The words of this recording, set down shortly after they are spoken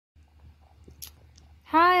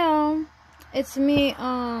Hi, it's me,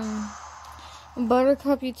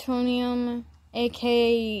 Buttercup Utonium,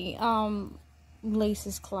 aka,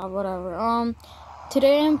 Laces Cloud, whatever.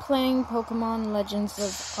 Today I'm playing Pokemon Legends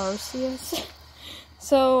of Arceus.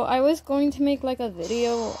 So, I was going to make, like, a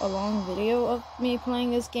long video of me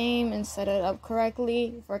playing this game and set it up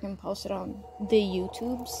correctly, if I can post it on the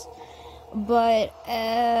YouTubes. But,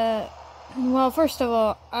 well, first of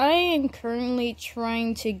all, I am currently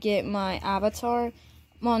trying to get my avatar,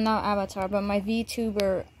 well, not avatar, but my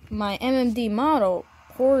VTuber, my MMD model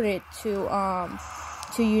ported to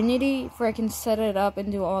Unity, for I can set it up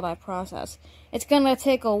and do all that process. It's gonna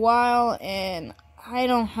take a while, and I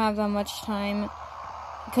don't have that much time,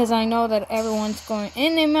 because I know that everyone's going,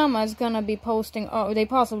 and their mama's gonna be posting, they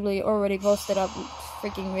possibly already posted up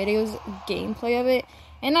freaking videos, gameplay of it,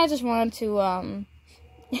 and I just wanted to,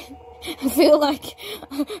 I feel like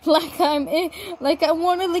I'm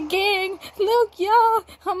one of the gang. Look, y'all,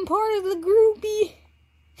 I'm part of the groupie.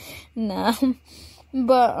 Nah,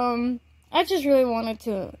 but I just really wanted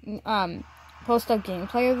to post up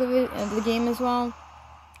gameplay of the game as well,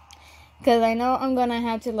 because I know I'm gonna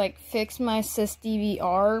have to like fix my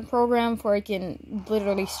SysDVR program before I can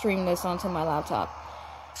literally stream this onto my laptop.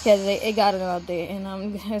 Because it got an update,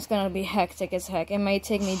 and it's gonna be hectic as heck. It may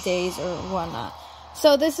take me days or whatnot.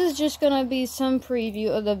 So this is just gonna be some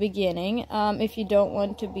preview of the beginning. If you don't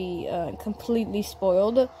want to be completely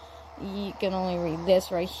spoiled, you can only read this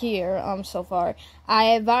right here. So far,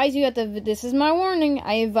 I advise you this is my warning.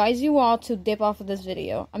 I advise you all to dip off of this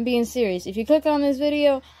video. I'm being serious. If you click on this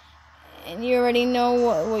video and you already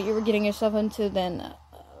know what you were getting yourself into, then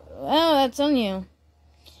well, that's on you.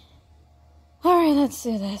 Alright, let's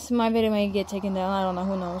do this. My video may get taken down. I don't know.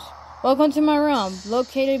 Who knows? Welcome to my realm,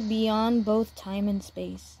 located beyond both time and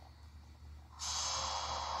space.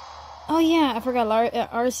 Oh yeah, I forgot.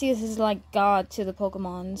 Arceus is like God to the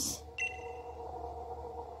Pokemons.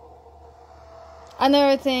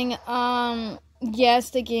 Another thing, yes,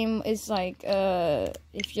 the game is like,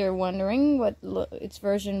 if you're wondering, it's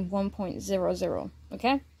version 1.00,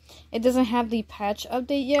 okay? It doesn't have the patch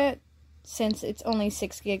update yet, since it's only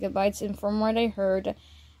 6 gigabytes, and from what I heard,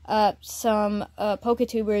 some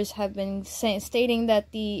Poketubers have been stating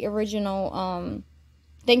that the original,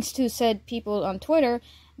 thanks to said people on Twitter,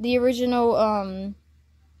 the original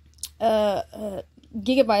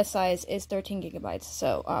gigabyte size is 13 gigabytes.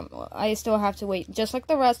 So I still have to wait, just like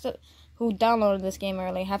the rest who downloaded this game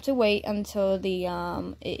early, have to wait until the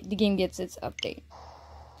game gets its update.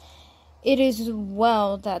 It is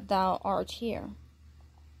well that thou art here.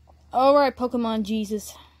 Alright, Pokemon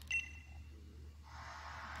Jesus.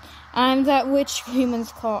 I'm that which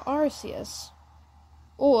humans call Arceus.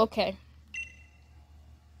 Oh, okay.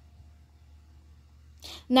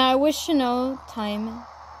 Now I wish to know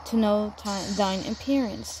thine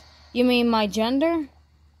appearance. You mean my gender?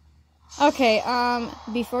 Okay,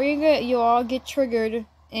 before you all get triggered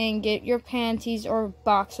and get your panties or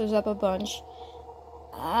boxers up a bunch,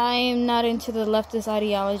 I am not into the leftist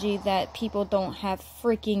ideology that people don't have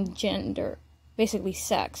freaking gender. Basically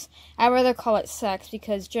sex. I'd rather call it sex,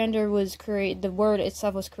 because gender was created, the word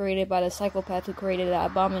itself was created by the psychopath who created the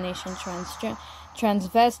abomination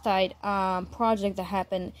transvestite project that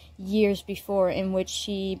happened years before, in which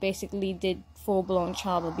she basically did full-blown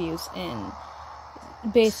child abuse and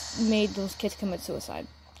made those kids commit suicide.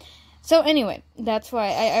 So anyway, that's why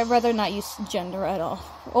I'd rather not use gender at all.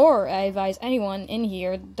 Or I advise anyone in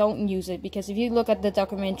here, don't use it, because if you look at the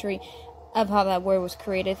documentary of how that word was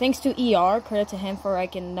created, thanks to ER, credit to him for I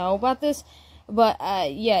can know about this, but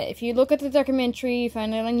yeah, if you look at the documentary,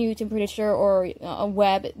 find it on YouTube, pretty sure, or a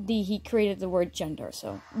web, he created the word gender,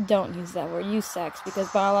 so don't use that word, use sex, because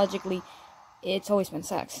biologically, it's always been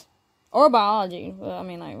sex. Or biology, I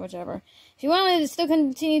mean, like, whichever. If you want to still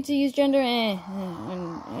continue to use gender,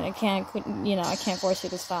 I can't force you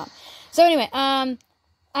to stop. So anyway,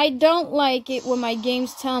 I don't like it when my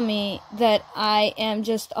games tell me that I am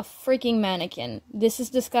just a freaking mannequin. This is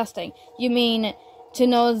disgusting. You mean to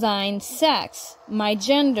know thine sex, my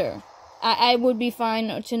gender. I would be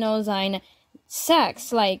fine to know thine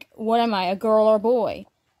sex, like, what am I, a girl or boy?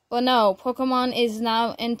 But no, Pokemon is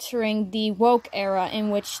now entering the woke era, in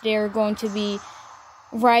which they're going to be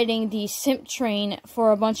riding the simp train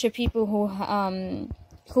for a bunch of people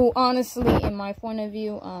who honestly, in my point of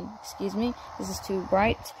view, excuse me, this is too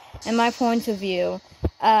bright. In my point of view,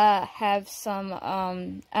 have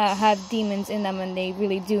demons in them, and they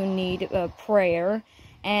really do need prayer,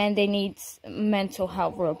 and they need mental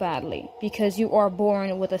help real badly, because you are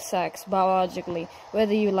born with a sex biologically,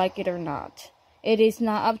 whether you like it or not. It is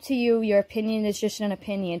not up to you. Your opinion is just an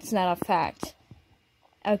opinion. It's not a fact.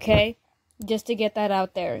 Okay? Just to get that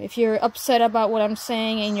out there. If you're upset about what I'm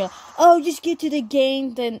saying and you're, oh, just get to the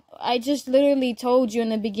game, then I just literally told you in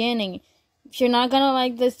the beginning. If you're not gonna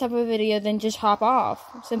like this type of video, then just hop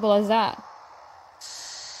off. Simple as that.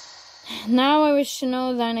 Now I wish to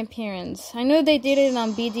know thine appearance. I know they did it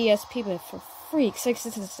on BDSP, but for freaks, this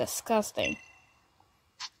is disgusting.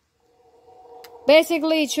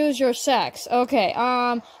 Basically, choose your sex. Okay,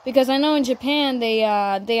 because I know in Japan, they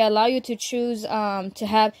allow you to choose, to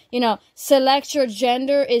have, select your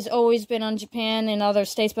gender is always been on Japan and other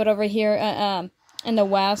states, but over here, in the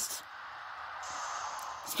West,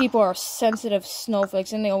 these people are sensitive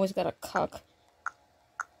snowflakes, and they always got a cuck.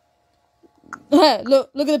 look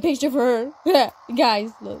at the picture for her.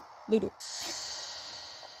 Guys, look.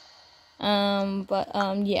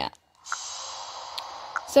 Yeah.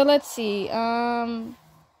 So let's see.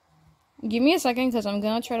 Give me a second because I'm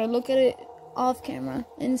gonna try to look at it off camera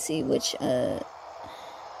and see which. Give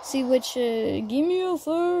me a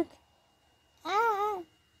sec.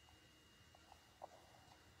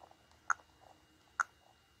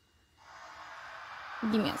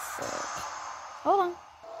 Give me a sec. Hold on.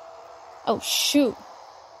 Oh shoot.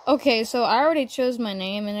 Okay, so I already chose my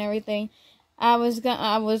name and everything. I was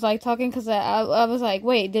like talking because I was like,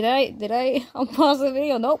 wait, did I unpause the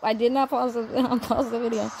video? Nope, I did not unpause the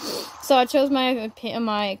video. So I chose my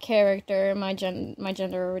character, my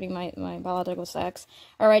gender already, my biological sex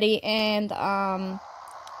already, and I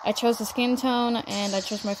chose the skin tone, and I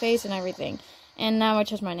chose my face and everything, and now I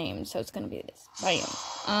chose my name, so it's gonna be this.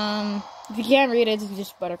 Bam. If you can't read it, it's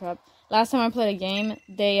just Buttercup. Last time I played a game,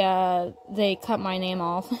 they cut my name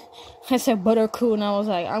off. I said Buttercup, and I was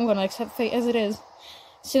like, I'm gonna accept fate as it is.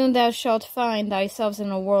 Soon thou shalt find thyself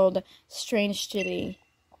in a world strange to thee.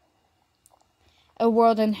 A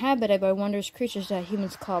world inhabited by wondrous creatures that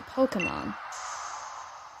humans call Pokemon.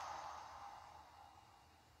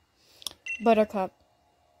 Buttercup.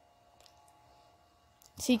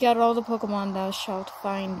 Seek out all the Pokemon, thou shalt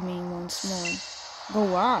find me once more.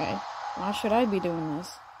 But why? Why should I be doing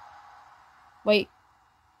this? Wait.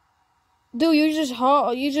 Dude, you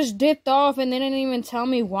just dipped off and they didn't even tell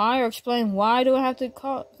me why or explain why do I have to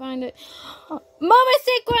find it. Movie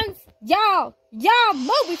sequence! Y'all,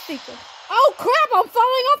 movie sequence! Oh crap, I'm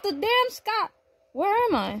falling off the damn sky! Where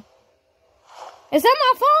am I? Is that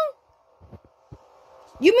my phone?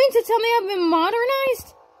 You mean to tell me I've been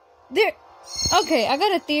modernized? Okay, I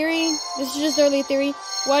got a theory. This is just early theory.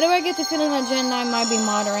 Why do I get the feeling that Gen 9 might be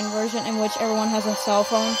modern version in which everyone has a cell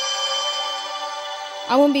phone?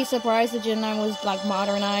 I wouldn't be surprised if Gen 9 was, like,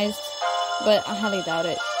 modernized, but I highly doubt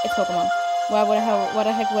it. It's Pokemon. Why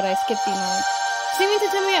the heck would I skip the mode? So you mean to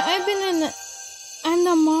tell me I've been in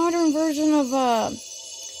the modern version of, damn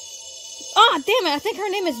it, I think her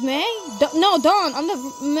name is May? No, Dawn. I'm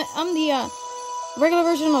the regular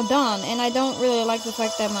version of Dawn, and I don't really like the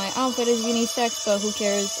fact that my outfit is unisex, but who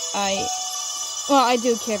cares? Well, I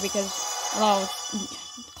do care because a lot of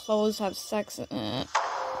clothes have sex.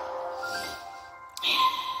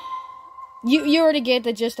 You already get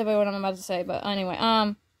the gist of it, what I'm about to say, but anyway,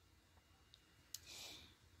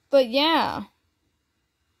 but yeah.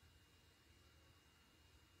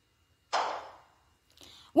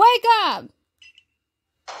 Wake up!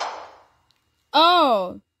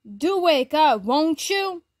 Oh, do wake up, won't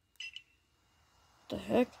you? What the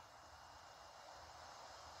heck?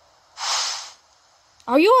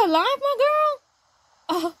 Are you alive, my girl?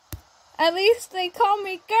 Oh, at least they call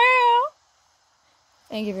me girl.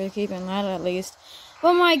 Thank you for keeping that at least.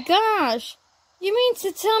 Oh my gosh! You mean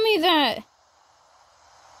to tell me that?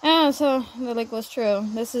 Oh, so the leak was true.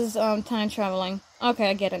 This is time traveling. Okay,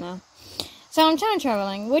 I get it now. So I'm time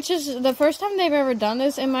traveling, which is the first time they've ever done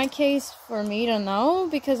this in my case for me to know,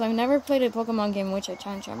 because I've never played a Pokemon game in which I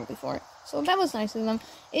time traveled before. So that was nice of them.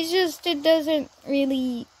 It's just, it doesn't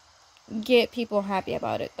really get people happy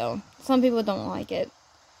about it though. Some people don't like it.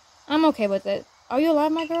 I'm okay with it. Are you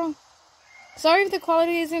alive, my girl? Sorry if the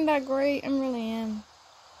quality isn't that great. I really am.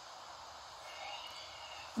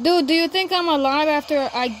 Dude, do you think I'm alive after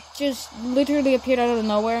I just literally appeared out of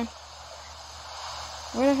nowhere?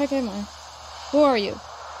 Where the heck am I? Who are you?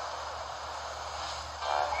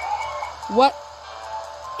 What?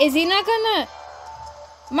 Is he not gonna...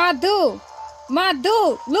 My dude,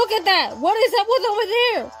 look at that. What is up with over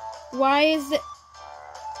there? Why is it...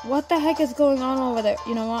 What the heck is going on over there?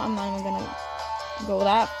 You know what? I'm not even gonna go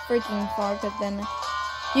that freaking far, because then...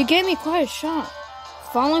 You gave me quite a shock.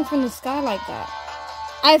 Falling from the sky like that.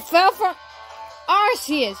 I fell from...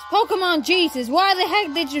 Arceus, Pokemon Jesus, why the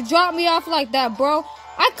heck did you drop me off like that, bro?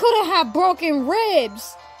 I could have had broken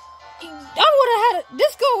ribs.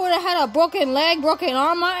 This girl would have had a broken leg, broken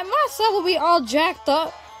arm. Myself would be all jacked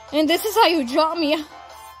up. And this is how you drop me.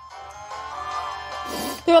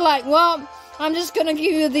 They're like, well, I'm just gonna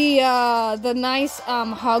give you the nice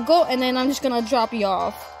huggle, and then I'm just gonna drop you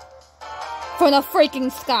off from the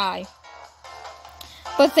freaking sky.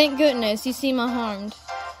 But thank goodness you seem unharmed.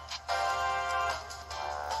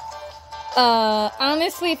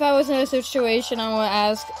 Honestly, if I was in a situation,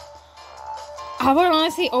 I would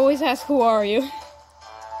honestly always ask, who are you?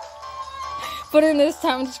 But in this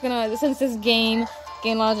time, I'm just gonna, since this game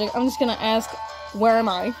logic, I'm just gonna ask, where am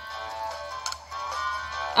I?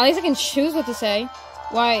 At least I can choose what to say.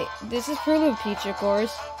 Why, this is Prelude Peach, of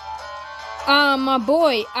course. My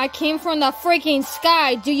boy, I came from the freaking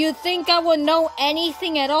sky. Do you think I would know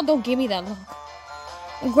anything at all? Don't give me that look.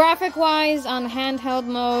 Graphic-wise, on handheld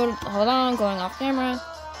mode, hold on, going off camera.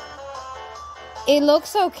 It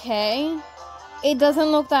looks okay. It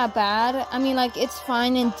doesn't look that bad. I mean, like, it's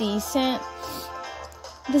fine and decent.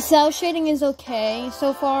 The cell shading is okay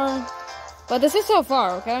so far. But this is so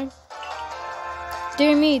far, okay?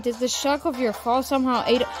 Dear me, did the shock of your fall somehow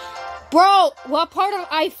aid... Bro, what part of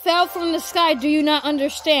I fell from the sky do you not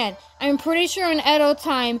understand? I'm pretty sure in Edo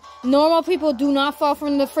time, normal people do not fall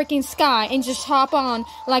from the freaking sky and just hop on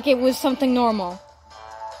like it was something normal.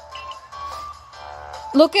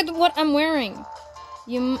 Look at what I'm wearing.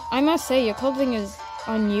 I must say, your clothing is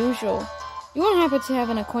unusual. You wouldn't happen to have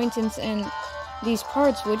an acquaintance in these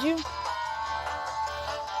parts, would you?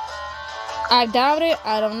 I doubt it.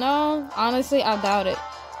 I don't know. Honestly, I doubt it.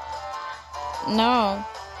 No.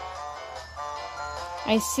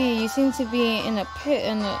 I see. You seem to be in a pit,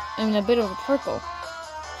 in a bit of a pickle.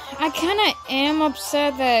 I kind of am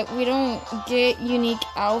upset that we don't get unique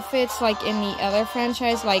outfits like in the other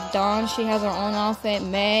franchise. Like Dawn, she has her own outfit.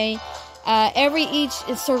 May,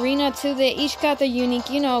 Serena too. They each got their unique,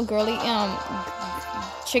 you know, girly,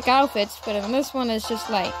 chick outfits. But in this one, it's just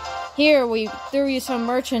like, here we threw you some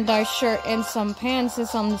merchandise shirt and some pants and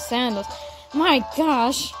some sandals. My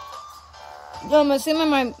gosh. I'm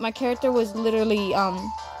assuming my character was literally,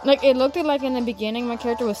 like, it looked like in the beginning my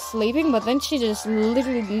character was sleeping, but then she just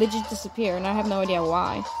literally disappeared, and I have no idea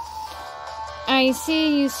why. I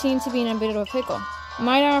see you seem to be in a bit of a pickle.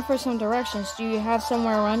 Might I offer some directions? Do you have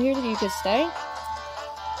somewhere around here that you could stay?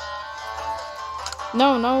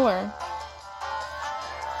 No, nowhere.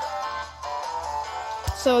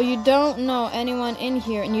 So you don't know anyone in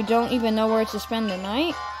here, and you don't even know where to spend the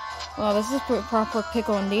night? Well, this is proper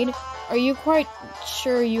pickle indeed. Are you quite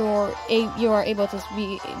sure you are able to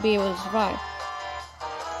be able to survive?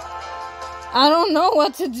 I don't know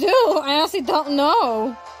what to do. I honestly don't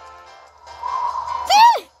know.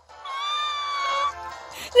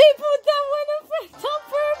 They put that one effect on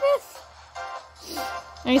purpose.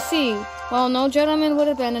 I see. Well, no gentleman would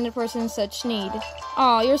abandon a person in such need.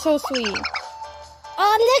 Aw, you're so sweet.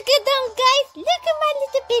 Oh, look at them, guys. Look at my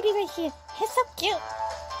little baby right here. He's so cute.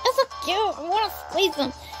 He's so cute. I want to squeeze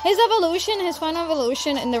him. His evolution, his final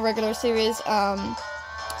evolution in the regular series,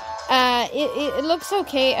 it looks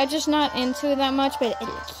okay. I'm just not into it that much, but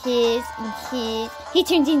he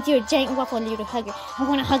turns into a giant waffle little hugger. I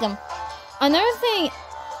want to hug him. Another thing,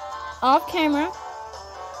 off camera,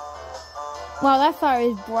 wow, that fire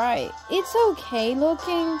is bright. It's okay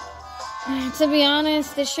looking. To be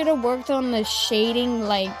honest, they should have worked on the shading,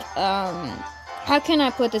 like, how can I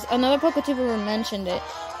put this? Another PokeTuber mentioned it.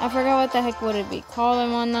 I forgot what the heck would it be called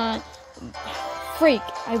and whatnot. Freak.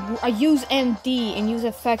 I use MD and use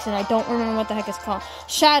effects and I don't remember what the heck it's called.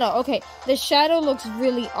 Shadow. Okay, the shadow looks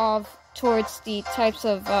really off towards the types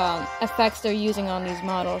of effects they're using on these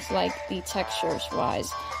models, like the textures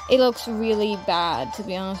wise. It looks really bad, to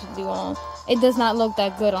be honest with you all. It does not look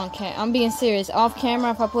that good on cam. I'm being serious. Off camera,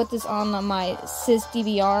 if I put this on my Sys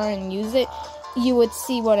DVR and use it, you would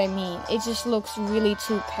see what I mean. It just looks really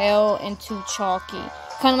too pale and too chalky.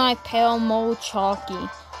 Kind of like pale mode chalky.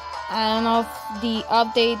 I don't know if the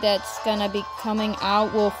update that's gonna be coming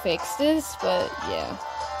out will fix this, but yeah.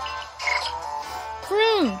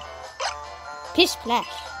 Prune! Pish splash.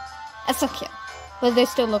 That's so cute. But they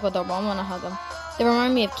still look adorable. I wanna hug them. They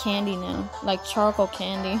remind me of candy now. Like charcoal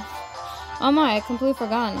candy. Oh my, I completely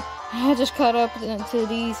forgotten. I just caught up to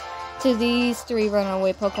these three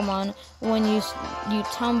runaway Pokemon when you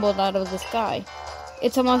tumbled out of the sky.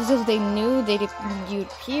 It's almost as if they knew you'd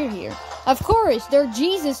appear here. Of course, their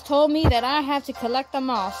Jesus told me that I have to collect them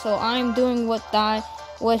all, so I'm doing what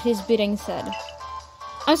his bidding said.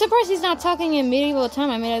 I'm surprised he's not talking in medieval time.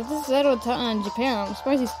 I mean, this is Edo time in Japan. I'm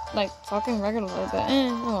surprised he's like talking regularly, but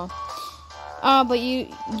oh well. But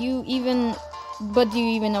do you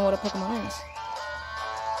even know what a Pokemon is?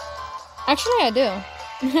 Actually, I do.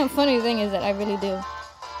 The funny thing is that I really do.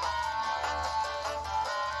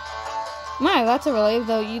 My, that's a relief,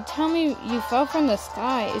 though. You tell me you fell from the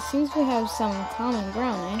sky. It seems we have some common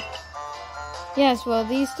ground, eh? Yes, well,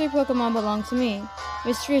 these 3 Pokemon belong to me.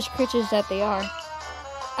 Mysterious creatures that they are.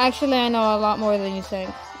 Actually, I know a lot more than you think.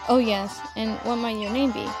 Oh, yes. And what might your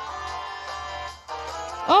name be?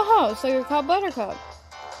 Oh, so you're called Buttercup.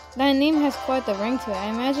 That name has quite the ring to it. I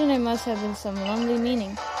imagine it must have been some lovely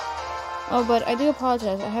meaning. Oh, but I do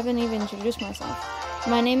apologize. I haven't even introduced myself.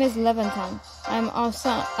 My name is Leventon.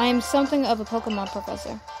 I am something of a Pokemon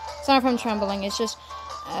professor. Sorry if I'm trembling. It's just,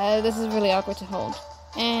 this is really awkward to hold.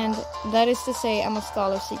 And that is to say, I'm a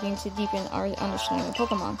scholar seeking to deepen our understanding of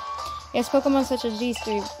Pokemon. Yes, Pokemon such as these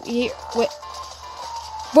 3... Wait.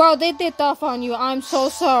 Bro, they did stuff on you. I'm so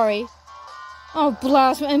sorry. Oh,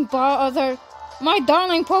 blast and bother. My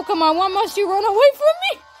darling Pokemon, why must you run away from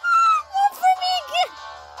me? Run from me again.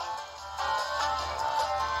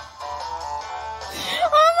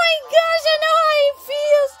 Oh my gosh, I know how it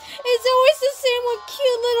feels. It's always the same with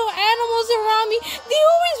cute little animals around me. They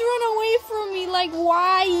always run away from me. Like,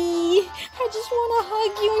 why? I just want to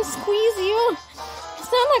hug you and squeeze you. It's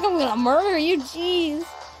not like I'm going to murder you. Jeez.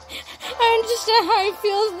 I understand how it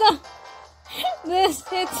feels though. This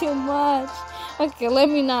hit too much. Okay, let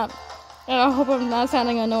me not. I hope I'm not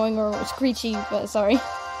sounding annoying or screechy, but sorry.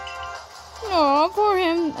 Oh, poor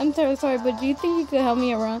him. I'm terribly sorry, but do you think you could help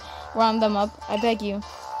me round them up? I beg you.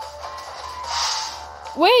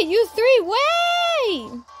 Wait, you 3,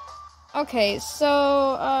 wait! Okay,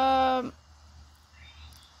 so,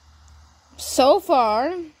 so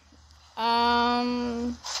far,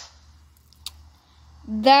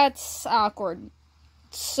 that's awkward.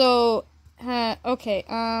 So, okay,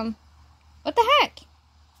 what the heck?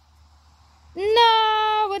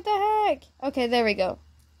 No, what the heck? Okay, there we go.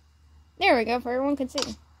 There we go, for everyone can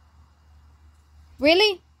see.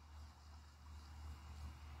 Really?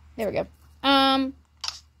 There we go.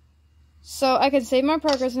 So I can save my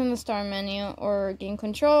progress in the start menu, or game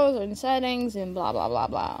controls, or in settings, and blah, blah, blah,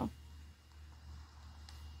 blah.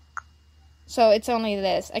 So it's only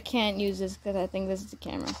this. I can't use this because I think this is the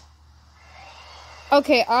camera.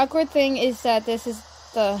 Okay, awkward thing is that this is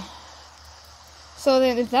the... So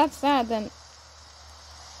then if that's that, then...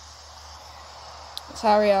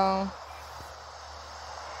 Sorry, y'all.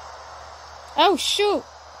 Oh, shoot!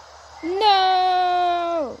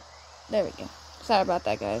 No! There we go. Sorry about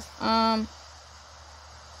that, guys.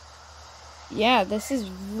 Yeah, this is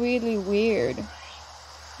really weird.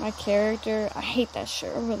 My character, I hate that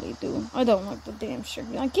shirt. I really do. I don't like the damn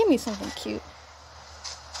shirt. Like, give me something cute.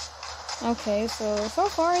 Okay, so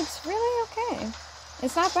far it's really okay.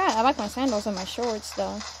 It's not bad. I like my sandals and my shorts,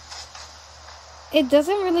 though. It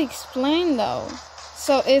doesn't really explain, though.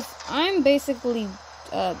 So if I'm basically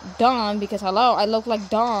Dawn, because hello, I look like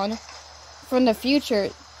Dawn from the future,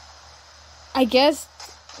 I guess,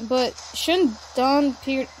 but shouldn't Dawn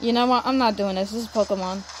appear? You know what? I'm not doing this. This is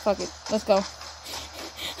Pokemon. Fuck it. Let's go.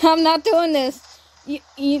 I'm not doing this.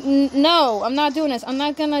 No, I'm not doing this. I'm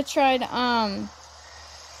not gonna try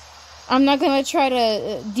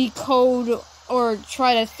to decode or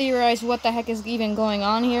try to theorize what the heck is even going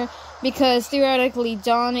on here, because theoretically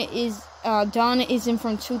Dawn isn't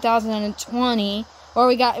from 2020,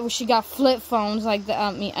 or she got flip phones like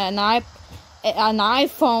an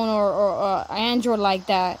iPhone or Android like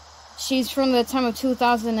that. She's from the time of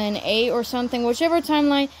 2008 or something, whichever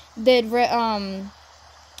timeline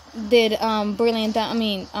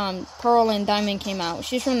Pearl and Diamond came out.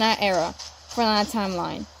 She's from that era, from that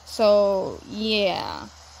timeline. So yeah,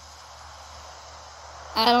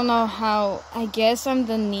 I don't know how. I guess I'm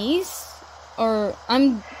the niece, or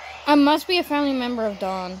I must be a family member of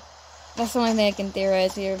Dawn. That's the only thing I can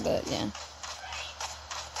theorize here, but yeah.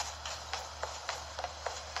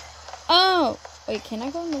 Oh, wait, can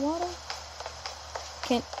I go in the water?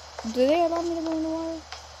 Do they allow me to go in the water?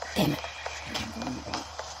 Damn it, I can't go in the water.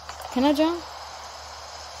 Can I jump?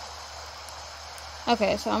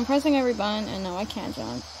 Okay, so I'm pressing every button, and no, I can't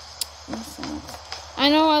jump. I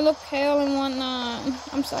know I look pale and whatnot.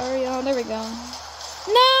 I'm sorry, y'all. There we go. No,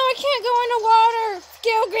 I can't go in the water.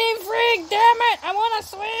 Skill Green Frig, damn it. I want to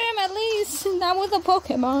swim at least. Not with a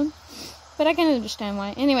Pokemon. But I can understand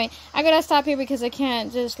why. Anyway, I gotta stop here because I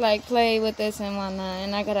can't just like play with this and whatnot.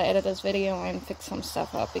 And I gotta edit this video and fix some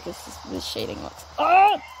stuff up because this shading looks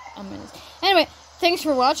a menace. Anyway, thanks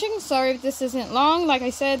for watching. Sorry if this isn't long. Like I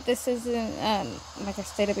said, this isn't, like I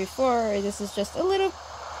stated before, this is just a little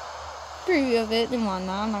preview of it and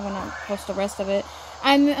whatnot. I'm not gonna post the rest of it.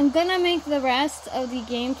 I'm gonna make the rest of the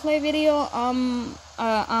gameplay video on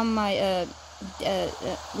my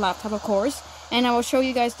laptop, of course, and I will show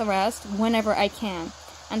you guys the rest whenever I can.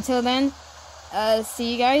 Until then,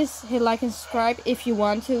 see you guys. Hit like and subscribe if you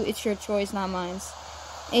want to. It's your choice, not mine.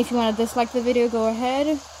 If you want to dislike the video, go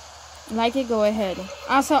ahead. Like it, go ahead.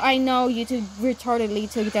 Also, I know YouTube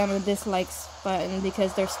retardedly took down the dislikes button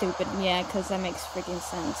because they're stupid. Yeah, because that makes freaking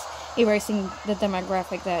sense. Erasing the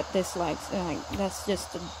demographic that dislikes.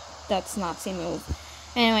 That's Nazi move.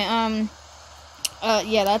 Anyway,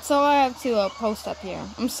 yeah, that's all I have to post up here.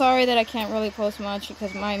 I'm sorry that I can't really post much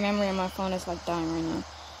because my memory on my phone is like dying right now.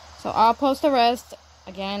 So I'll post the rest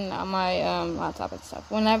again on my laptop and stuff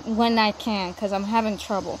when I can, because I'm having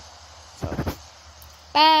trouble. So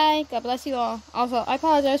bye. God bless you all. Also, I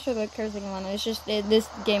apologize for the cursing one. It's just this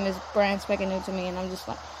game is brand spanking new to me, and I'm just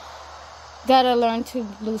like gotta learn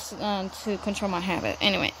to control my habit.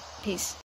 Anyway, peace.